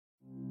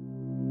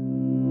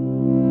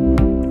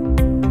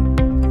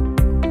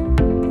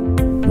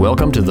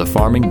Welcome to the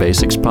Farming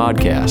Basics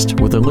Podcast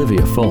with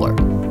Olivia Fuller.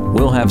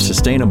 We'll have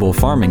sustainable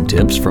farming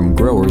tips from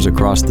growers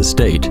across the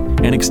state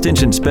and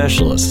extension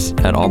specialists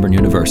at Auburn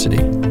University.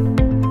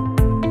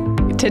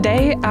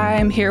 Today,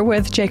 I'm here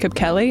with Jacob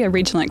Kelley, a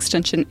regional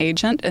extension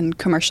agent in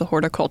commercial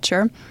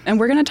horticulture, and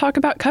we're going to talk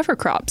about cover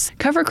crops.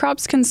 Cover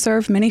crops can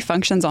serve many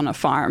functions on a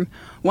farm.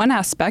 One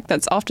aspect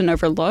that's often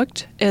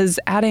overlooked is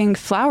adding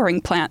flowering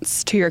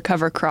plants to your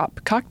cover crop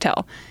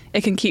cocktail.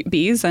 It can keep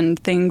bees and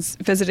things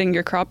visiting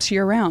your crops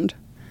year-round.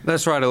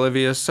 That's right,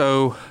 Olivia.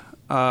 So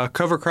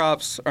cover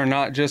crops are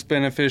not just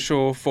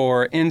beneficial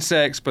for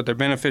insects, but they're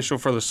beneficial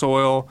for the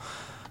soil.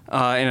 In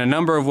a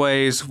number of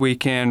ways, we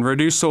can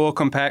reduce soil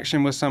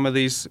compaction with some of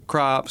these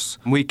crops.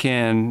 We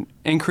can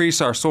increase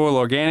our soil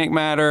organic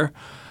matter.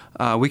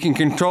 We can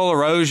control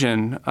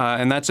erosion,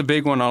 and that's a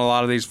big one on a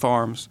lot of these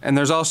farms. And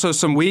there's also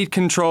some weed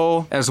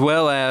control as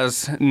well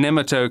as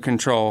nematode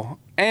control.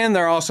 And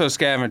they're also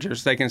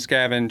scavengers. They can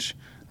scavenge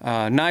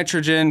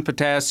nitrogen,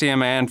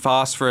 potassium, and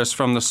phosphorus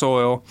from the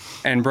soil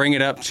and bring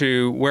it up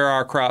to where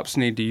our crops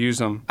need to use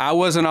them. I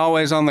wasn't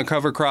always on the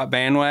cover crop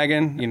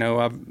bandwagon.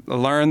 I've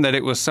learned that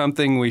it was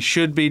something we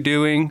should be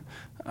doing,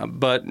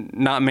 but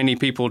not many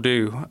people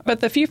do.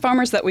 But the few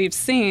farmers that we've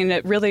seen,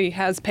 it really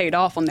has paid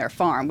off on their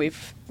farm.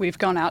 We've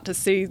gone out to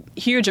see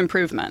huge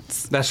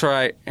improvements. That's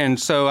right. And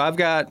so I've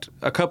got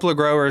a couple of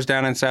growers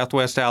down in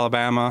southwest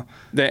Alabama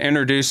that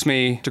introduced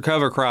me to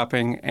cover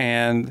cropping,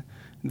 and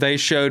they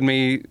showed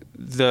me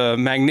the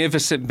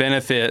magnificent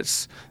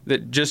benefits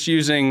that just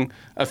using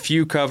a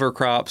few cover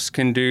crops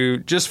can do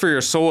just for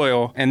your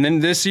soil. And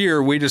then this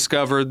year we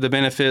discovered the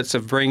benefits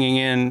of bringing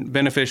in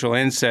beneficial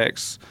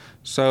insects.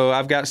 So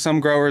I've got some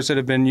growers that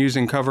have been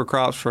using cover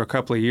crops for a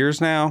couple of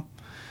years now.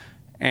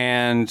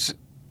 And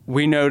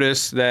we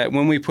noticed that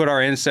when we put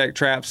our insect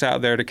traps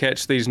out there to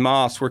catch these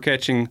moths, we're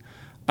catching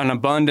an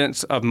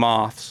abundance of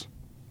moths.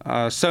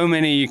 So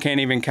many you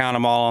can't even count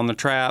them all on the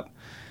trap.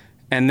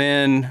 And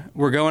then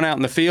we're going out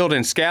in the field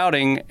and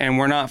scouting, and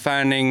we're not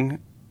finding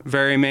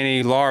very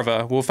many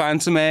larvae. We'll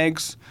find some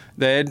eggs.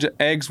 The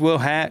eggs will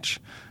hatch,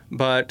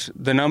 but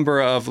the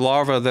number of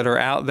larvae that are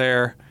out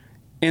there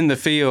in the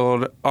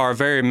field are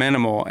very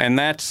minimal. And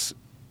that's,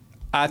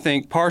 I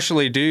think,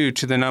 partially due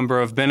to the number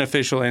of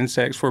beneficial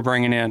insects we're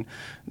bringing in.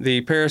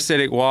 The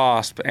parasitic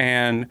wasp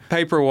and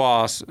paper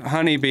wasps,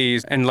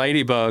 honeybees, and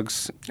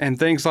ladybugs, and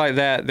things like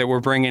that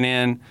we're bringing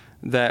in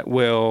that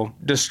will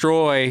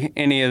destroy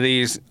any of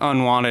these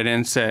unwanted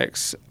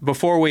insects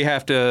before we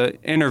have to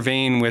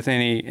intervene with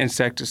any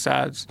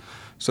insecticides.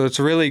 So it's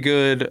a really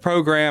good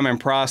program and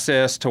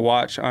process to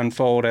watch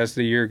unfold as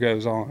the year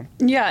goes on.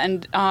 Yeah,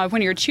 and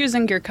when you're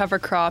choosing your cover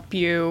crop,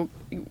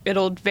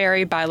 it'll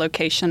vary by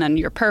location and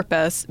your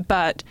purpose,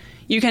 but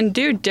you can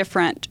do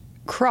different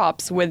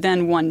crops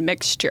within one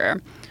mixture.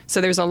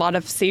 So there's a lot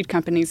of seed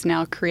companies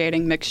now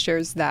creating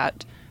mixtures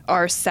that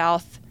are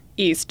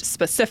southeast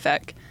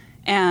specific.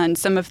 And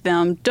some of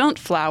them don't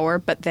flower,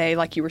 but they,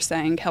 like you were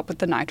saying, help with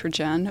the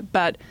nitrogen.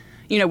 But,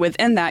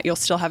 within that, you'll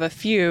still have a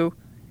few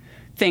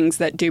things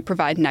that do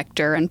provide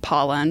nectar and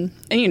pollen,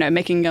 and,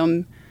 making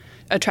them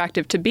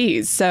attractive to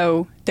bees.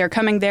 So they're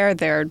coming there,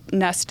 they're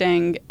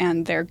nesting,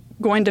 and they're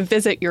going to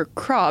visit your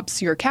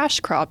crops, your cash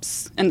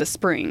crops, in the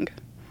spring.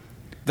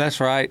 That's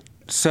right.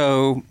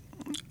 So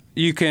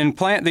you can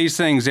plant these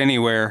things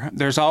anywhere.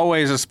 There's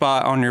always a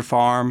spot on your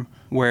farm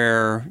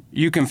where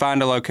you can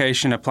find a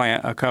location to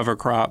plant a cover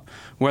crop,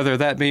 whether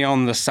that be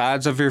on the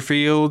sides of your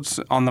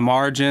fields, on the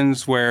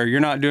margins where you're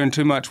not doing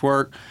too much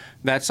work.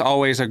 That's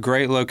always a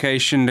great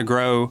location to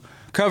grow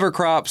cover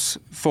crops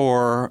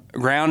for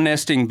ground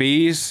nesting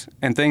bees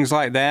and things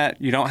like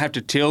that. You don't have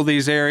to till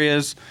these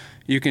areas.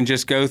 You can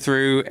just go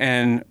through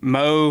and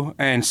mow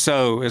and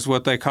sow is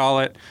what they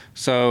call it.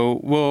 So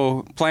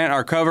we'll plant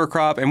our cover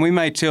crop, and we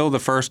may till the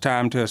first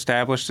time to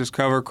establish this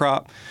cover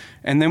crop.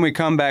 And then we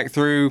come back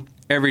through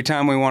every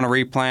time we want to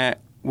replant.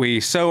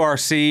 We sow our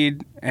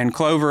seed, and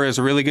clover is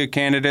a really good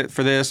candidate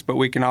for this, but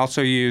we can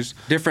also use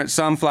different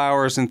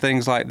sunflowers and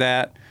things like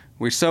that.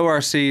 We sow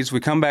our seeds,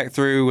 we come back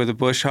through with a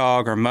bush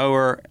hog or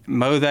mower,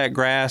 mow that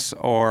grass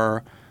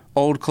or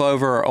old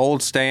clover or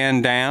old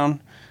stand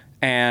down,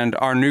 and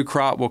our new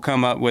crop will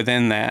come up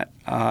within that.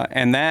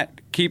 And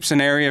that keeps an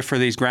area for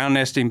these ground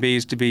nesting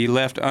bees to be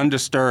left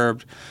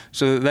undisturbed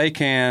so that they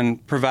can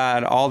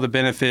provide all the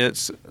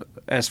benefits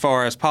as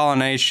far as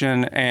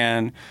pollination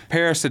and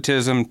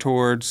parasitism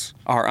towards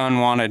our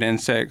unwanted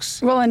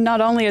insects. Well, and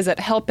not only is it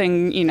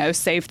helping,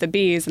 save the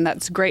bees, and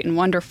that's great and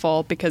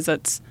wonderful because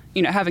it's,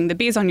 having the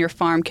bees on your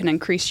farm can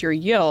increase your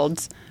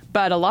yields,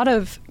 but a lot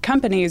of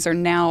companies are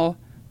now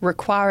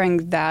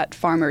requiring that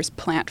farmers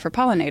plant for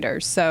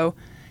pollinators. So,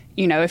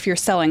 if you're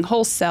selling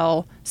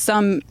wholesale,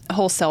 some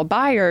wholesale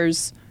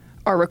buyers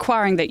are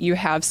requiring that you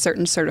have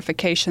certain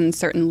certifications,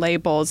 certain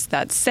labels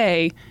that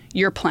say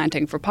you're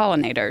planting for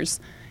pollinators.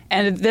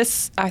 And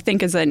this, I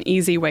think, is an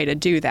easy way to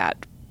do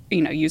that,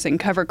 using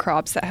cover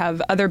crops that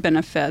have other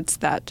benefits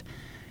that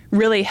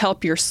really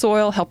help your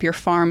soil, help your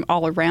farm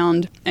all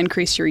around,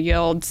 increase your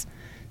yields.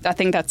 I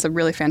think that's a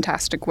really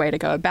fantastic way to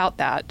go about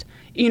that.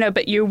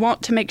 But you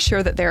want to make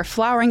sure that they're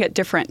flowering at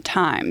different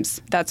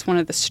times. That's one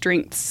of the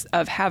strengths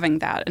of having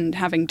that and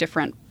having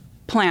different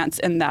plants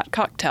in that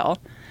cocktail.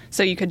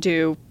 So you could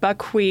do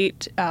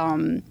buckwheat,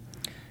 sun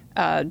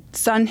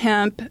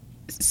hemp,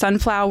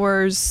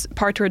 sunflowers,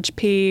 partridge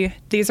pea.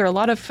 These are a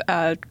lot of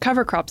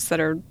cover crops that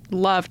are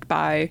loved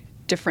by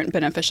different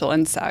beneficial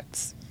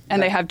insects.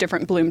 And they have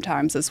different bloom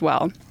times as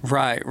well.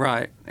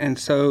 Right. And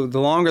so the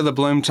longer the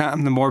bloom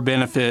time, the more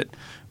benefit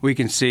we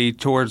can see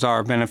towards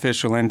our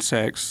beneficial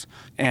insects.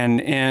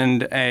 And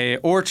in a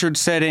orchard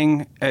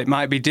setting, it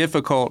might be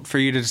difficult for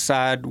you to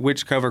decide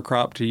which cover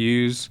crop to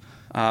use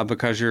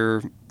because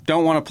you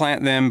don't want to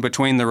plant them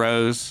between the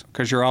rows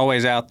because you're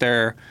always out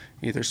there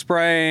either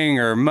spraying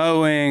or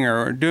mowing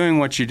or doing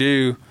what you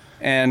do.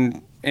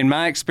 And in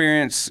my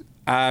experience,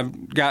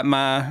 I've got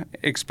my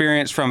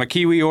experience from a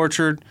kiwi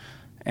orchard,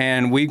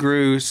 and we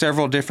grew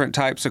several different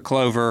types of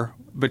clover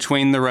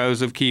between the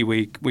rows of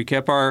kiwi. We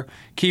kept our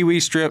kiwi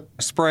strip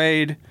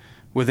sprayed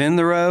within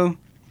the row,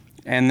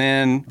 and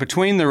then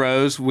between the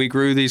rows, we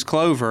grew these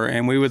clover,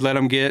 and we would let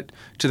them get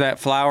to that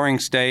flowering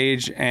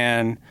stage,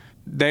 and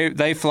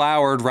they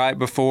flowered right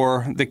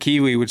before the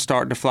kiwi would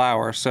start to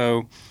flower.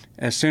 So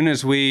as soon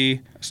as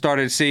we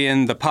started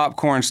seeing the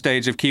popcorn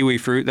stage of kiwi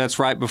fruit, that's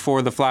right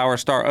before the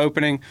flowers start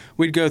opening,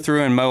 we'd go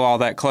through and mow all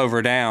that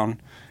clover down.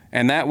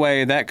 And that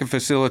way, that could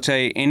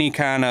facilitate any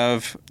kind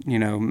of,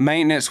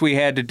 maintenance we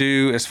had to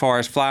do as far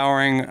as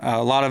flowering.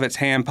 A lot of it's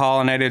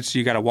hand-pollinated, so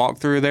you got to walk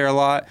through there a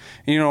lot.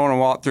 And you don't want to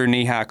walk through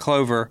knee-high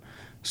clover.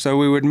 So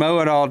we would mow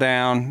it all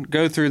down,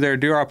 go through there,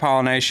 do our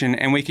pollination,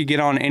 and we could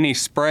get on any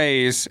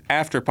sprays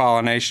after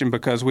pollination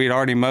because we had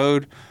already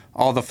mowed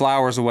all the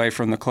flowers away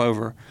from the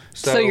clover.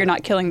 So you're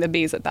not killing the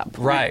bees at that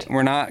point. Right.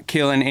 We're not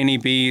killing any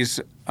bees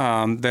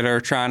that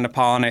are trying to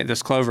pollinate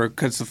this clover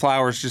because the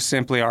flowers just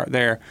simply aren't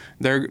there.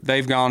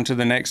 They've gone to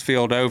the next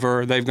field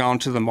over. They've gone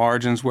to the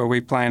margins where we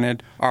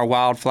planted our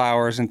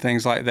wildflowers and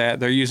things like that.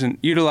 They're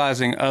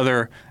utilizing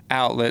other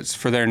outlets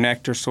for their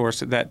nectar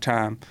source at that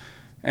time.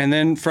 And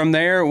then from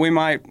there, we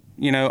might,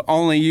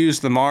 only use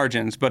the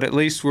margins, but at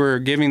least we're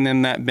giving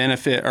them that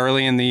benefit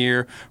early in the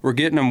year. We're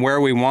getting them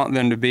where we want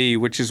them to be,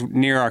 which is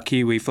near our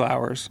kiwi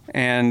flowers.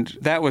 And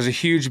that was a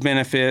huge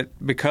benefit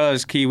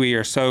because kiwi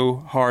are so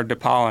hard to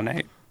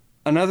pollinate.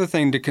 Another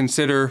thing to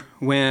consider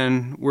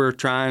when we're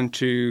trying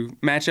to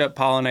match up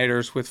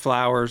pollinators with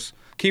flowers,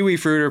 kiwi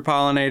fruit are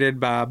pollinated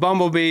by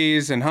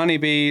bumblebees and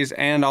honeybees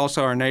and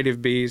also our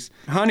native bees.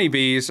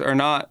 Honeybees are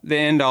not the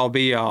end-all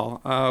be-all.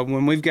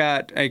 When we've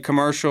got a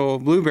commercial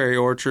blueberry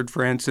orchard,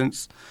 for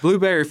instance,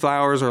 blueberry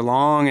flowers are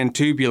long and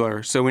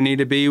tubular, so we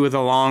need a bee with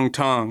a long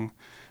tongue.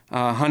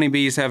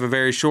 Honeybees have a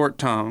very short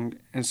tongue.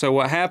 And so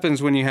what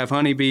happens when you have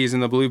honeybees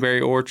in the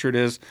blueberry orchard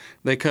is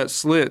they cut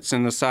slits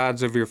in the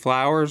sides of your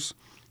flowers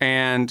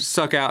and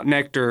suck out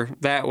nectar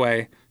that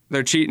way.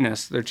 They're cheating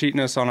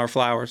us on our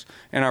flowers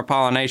and our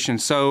pollination.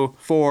 So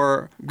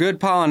for good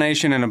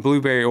pollination in a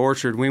blueberry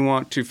orchard, we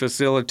want to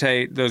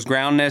facilitate those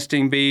ground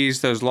nesting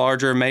bees, those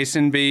larger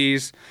mason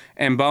bees,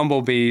 and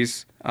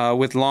bumblebees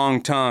with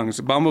long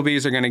tongues.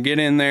 Bumblebees are going to get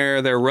in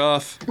there. They're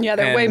rough. Yeah,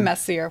 they're way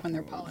messier when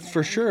they're pollinating.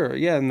 For sure,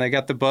 yeah, and they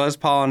got the buzz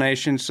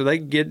pollination, so they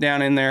get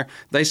down in there.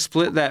 They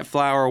split that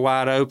flower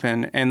wide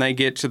open, and they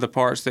get to the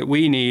parts that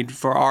we need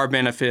for our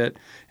benefit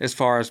as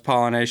far as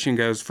pollination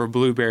goes for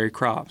blueberry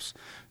crops.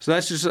 So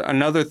that's just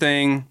another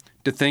thing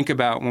to think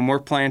about when we're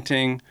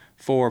planting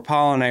for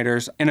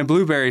pollinators. In a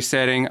blueberry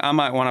setting, I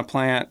might want to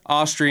plant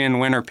Austrian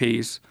winter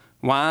peas.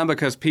 Why?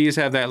 Because peas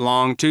have that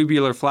long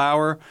tubular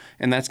flower,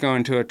 and that's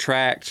going to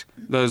attract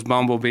those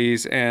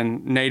bumblebees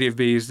and native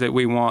bees that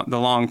we want, the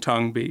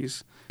long-tongued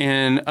bees.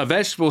 In a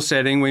vegetable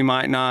setting, we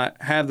might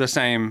not have the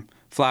same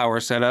flower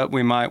setup.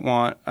 We might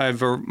want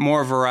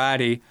more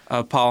variety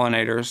of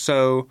pollinators.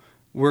 So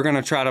we're going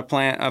to try to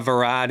plant a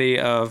variety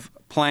of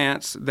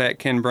plants that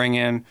can bring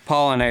in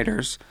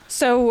pollinators.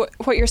 So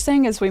what you're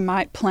saying is we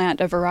might plant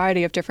a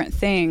variety of different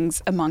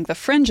things among the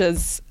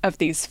fringes of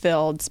these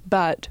fields,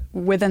 but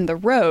within the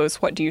rows,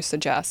 what do you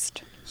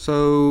suggest?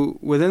 So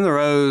within the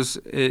rows,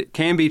 it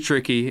can be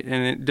tricky,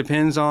 and it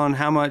depends on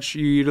how much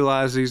you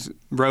utilize these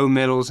row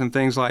middles and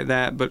things like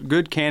that. But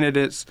good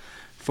candidates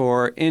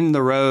for in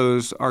the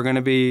rows are going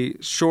to be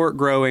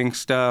short-growing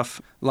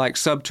stuff like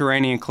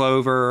subterranean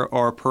clover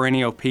or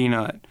perennial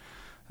peanut.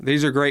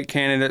 These are great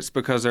candidates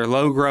because they're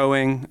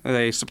low-growing,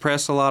 they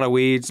suppress a lot of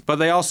weeds, but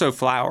they also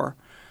flower.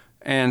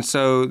 And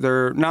so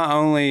they're not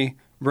only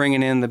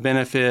bringing in the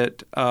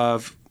benefit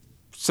of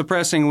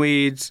suppressing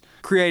weeds,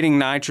 creating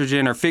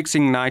nitrogen or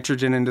fixing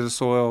nitrogen into the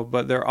soil,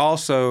 but they're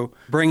also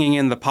bringing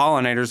in the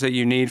pollinators that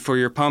you need for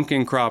your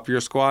pumpkin crop,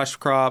 your squash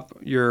crop,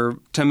 your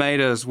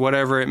tomatoes,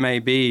 whatever it may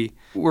be.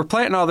 We're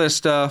planting all this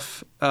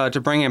stuff to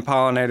bring in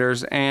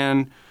pollinators,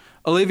 and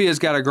Olivia's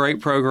got a great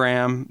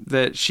program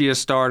that she has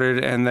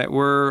started and that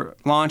we're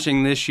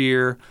launching this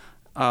year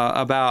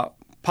about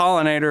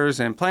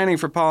pollinators and planning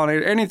for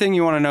pollinators, anything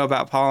you want to know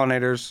about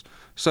pollinators.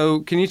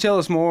 So can you tell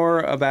us more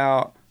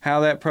about how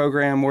that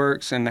program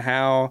works and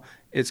how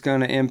it's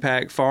going to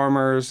impact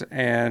farmers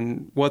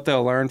and what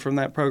they'll learn from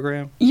that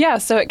program? Yeah,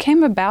 so it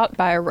came about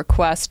by a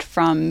request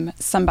from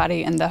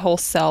somebody in the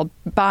wholesale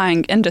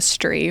buying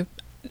industry.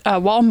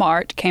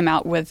 Walmart came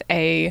out with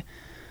a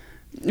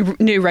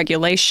new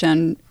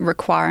regulation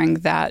requiring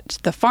that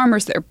the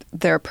farmers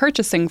they're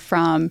purchasing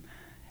from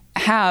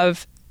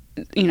have,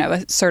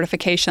 a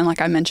certification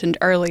like I mentioned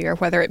earlier,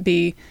 whether it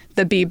be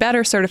the Be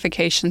Better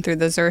certification through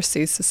the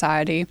Xerces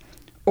Society,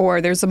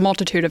 or there's a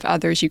multitude of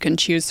others you can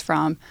choose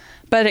from.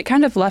 But it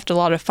kind of left a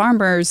lot of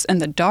farmers in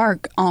the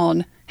dark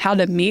on how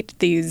to meet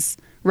these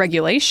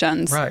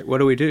regulations. Right. What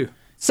do we do?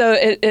 So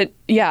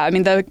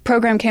the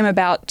program came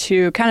about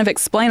to kind of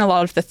explain a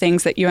lot of the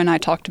things that you and I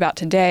talked about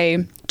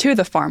today to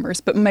the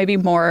farmers, but maybe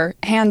more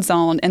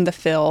hands-on in the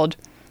field.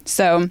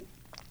 So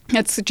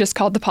it's just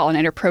called the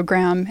Pollinator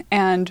Program,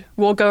 and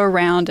we'll go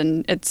around,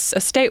 and it's a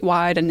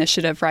statewide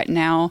initiative right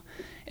now.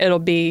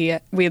 We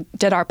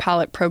did our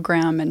pilot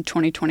program in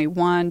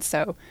 2021,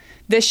 so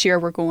this year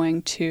we're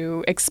going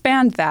to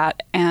expand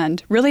that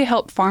and really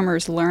help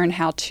farmers learn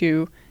how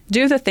to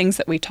do the things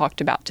that we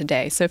talked about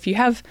today. So if you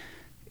have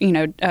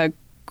a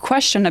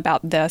question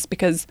about this,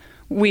 because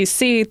we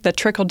see the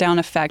trickle-down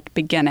effect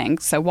beginning.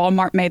 So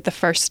Walmart made the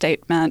first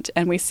statement,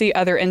 and we see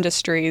other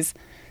industries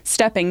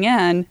stepping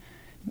in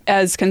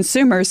as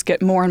consumers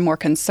get more and more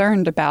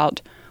concerned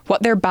about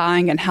what they're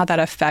buying and how that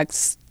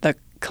affects the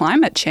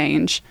climate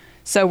change.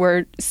 So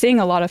we're seeing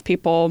a lot of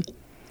people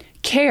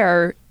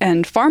care,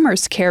 and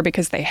farmers care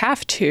because they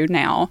have to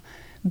now.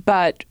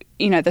 But,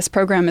 this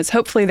program is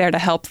hopefully there to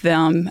help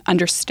them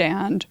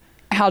understand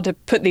how to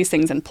put these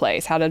things in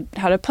place, how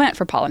to plant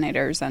for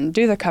pollinators and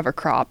do the cover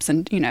crops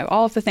and,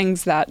 all of the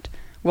things that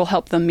will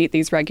help them meet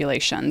these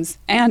regulations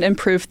and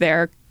improve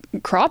their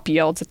crop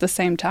yields at the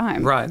same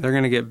time. Right. They're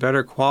going to get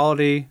better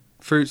quality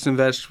fruits and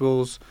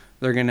vegetables.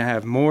 They're going to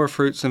have more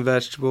fruits and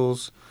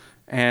vegetables,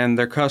 and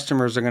their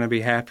customers are going to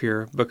be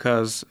happier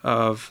because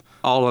of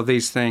all of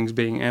these things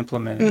being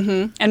implemented.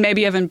 Mm-hmm. And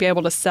maybe even be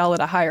able to sell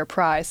at a higher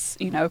price,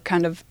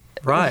 kind of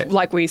right,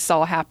 like we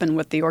saw happen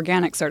with the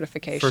organic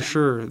certification. For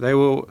sure. They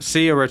will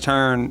see a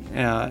return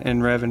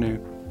in revenue.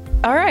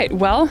 All right.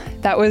 Well,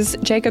 that was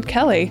Jacob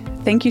Kelley.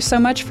 Thank you so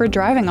much for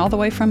driving all the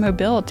way from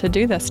Mobile to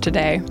do this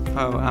today.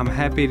 Oh, I'm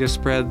happy to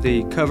spread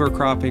the cover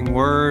cropping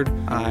word.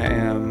 I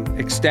am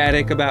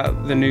ecstatic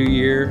about the new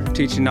year,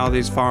 teaching all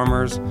these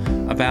farmers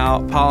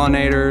about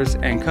pollinators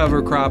and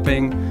cover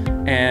cropping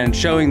and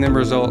showing them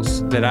results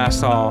that I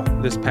saw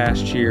this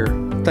past year.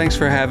 Thanks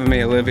for having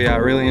me, Olivia. I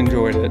really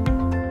enjoyed it.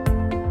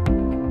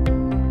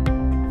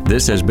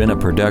 This has been a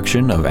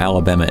production of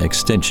Alabama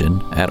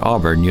Extension at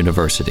Auburn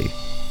University.